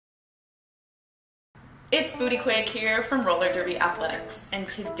It's Booty Quake here from Roller Derby Athletics, and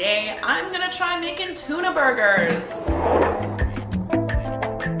today I'm gonna try making tuna burgers.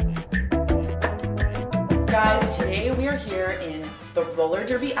 Guys, today we are here in the Roller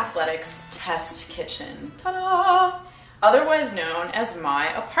Derby Athletics test kitchen, ta-da! Otherwise known as my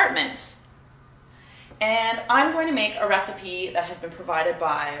apartment. And I'm going to make a recipe that has been provided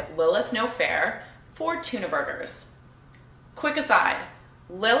by Lilith No Fair for tuna burgers. Quick aside,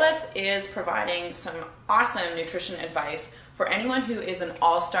 Lilith is providing some awesome nutrition advice for anyone who is an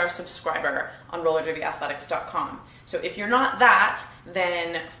all-star subscriber on rollerderbyathletics.com. So if you're not that,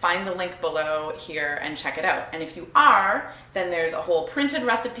 then find the link below here and check it out. And if you are, then there's a whole printed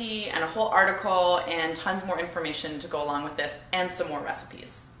recipe and a whole article and tons more information to go along with this and some more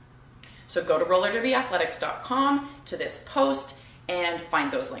recipes. So go to rollerderbyathletics.com to this post and find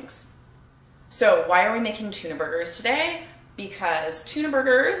those links. So why are we making tuna burgers today? Because tuna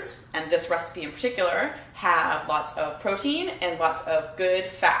burgers, and this recipe in particular, have lots of protein and lots of good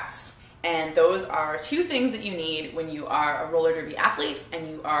fats. And those are two things that you need when you are a roller derby athlete and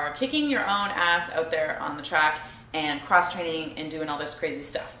you are kicking your own ass out there on the track and cross-training and doing all this crazy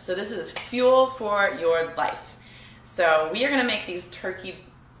stuff. So this is fuel for your life. So we are gonna make these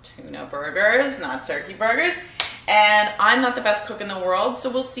tuna burgers, not turkey burgers. And I'm not the best cook in the world, so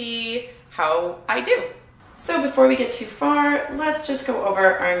we'll see how I do. So before we get too far, let's just go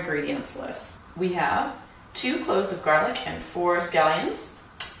over our ingredients list. We have 2 cloves of garlic and 4 scallions,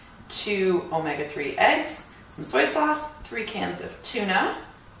 2 omega-3 eggs, some soy sauce, 3 cans of tuna,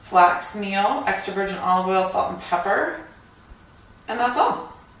 flax meal, extra virgin olive oil, salt and pepper, and that's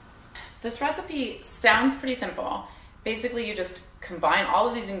all. This recipe sounds pretty simple. Basically, you just combine all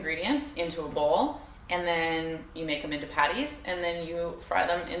of these ingredients into a bowl, and then you make them into patties, and then you fry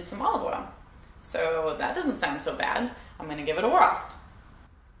them in some olive oil. So that doesn't sound so bad. I'm gonna give it a whirl.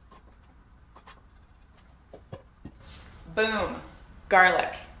 Boom,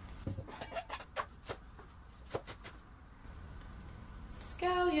 garlic.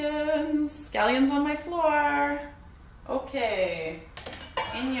 Scallions on my floor. Okay,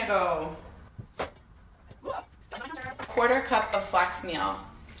 in you go. 1/4 cup of flax meal.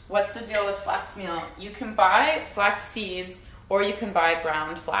 What's the deal with flax meal? You can buy flax seeds or you can buy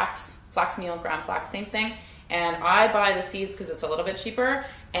ground flax meal, ground flax, same thing. And I buy the seeds because it's a little bit cheaper,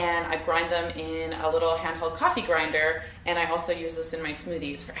 and I grind them in a little handheld coffee grinder, and I also use this in my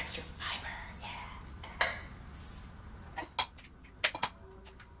smoothies for extra fiber. Yeah.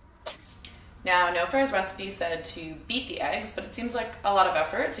 Now, No Fair's recipe said to beat the eggs, but it seems like a lot of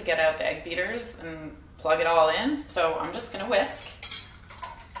effort to get out the egg beaters and plug it all in, so I'm just gonna whisk.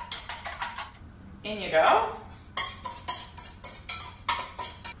 In you go.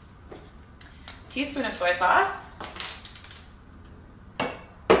 Teaspoon of soy sauce,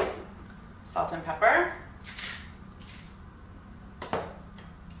 salt and pepper,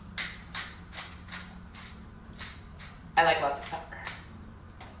 I like lots of pepper,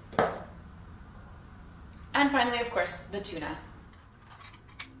 and finally, of course, the tuna.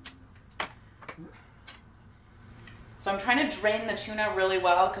 So I'm trying to drain the tuna really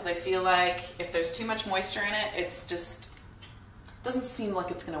well because I feel like if there's too much moisture in it, it's just doesn't seem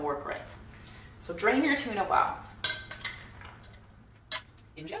like it's gonna work right. So drain your tuna well.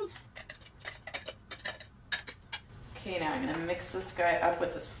 In goes. Okay, now I'm gonna mix this guy up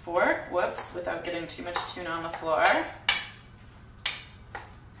with this fork, whoops, without getting too much tuna on the floor.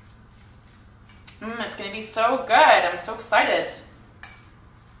 It's gonna be so good, I'm so excited.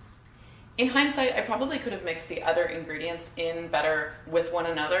 In hindsight, I probably could have mixed the other ingredients in better with one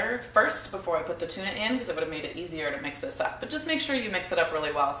another first before I put the tuna in, because it would have made it easier to mix this up. But just make sure you mix it up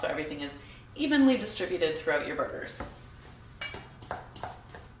really well so everything is evenly distributed throughout your burgers.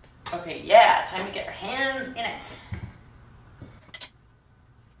 Okay, yeah, time to get your hands in it.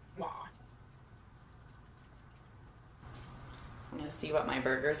 I'm gonna see what my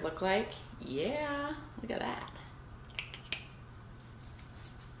burgers look like. Yeah, look at that.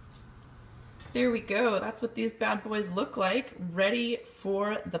 There we go, that's what these bad boys look like, ready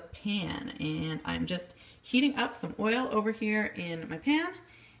for the pan. And I'm just heating up some oil over here in my pan,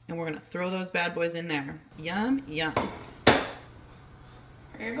 and we're gonna throw those bad boys in there. Yum, yum.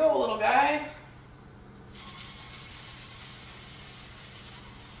 Here you go, little guy.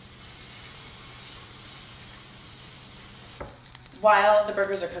 While the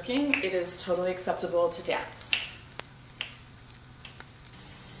burgers are cooking, it is totally acceptable to dance.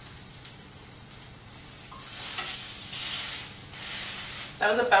 That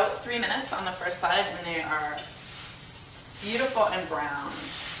was about 3 minutes on the first side, and they are beautiful and browned.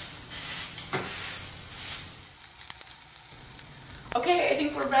 Okay, I think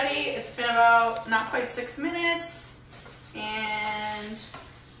think we're ready. It's been about not quite 6 minutes. And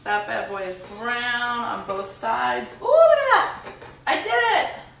that bad boy is brown on both sides. Ooh, look at that. I did it.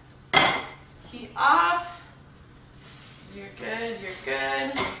 Heat off. You're good, you're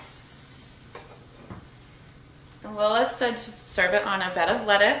good. Well, let's serve it on a bed of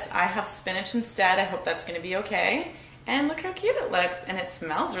lettuce. I have spinach instead. I hope that's gonna be okay. And look how cute it looks. And it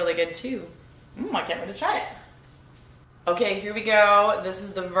smells really good too. I can't wait to try it. Okay, here we go. This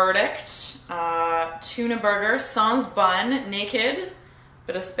is the verdict. Tuna burger, sans bun, naked,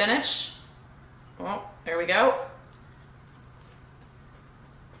 bit of spinach. Oh, there we go.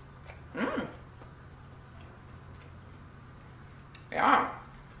 Yeah.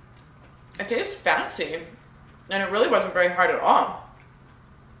 It tastes fancy. And it really wasn't very hard at all.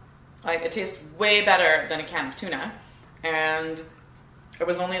 Like, it tastes way better than a can of tuna. And it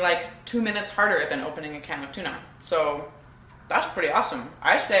was only like 2 minutes harder than opening a can of tuna. So that's pretty awesome.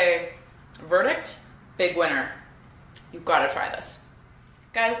 I say verdict, big winner. You've got to try this.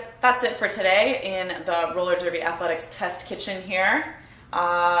 Guys, that's it for today in the Roller Derby Athletics test kitchen here.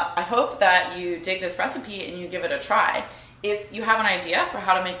 I hope that you dig this recipe and you give it a try. If you have an idea for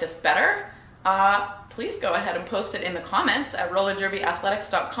how to make this better, please go ahead and post it in the comments at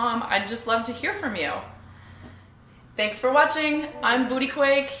rollerderbyathletics.com. I'd just love to hear from you. Thanks for watching. I'm Booty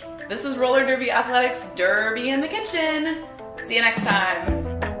Quake. This is Roller Derby Athletics Derby in the Kitchen. See you next time.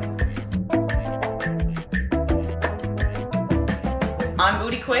 I'm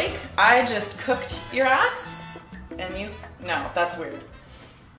Booty Quake. I just cooked your ass. And you, no, that's weird.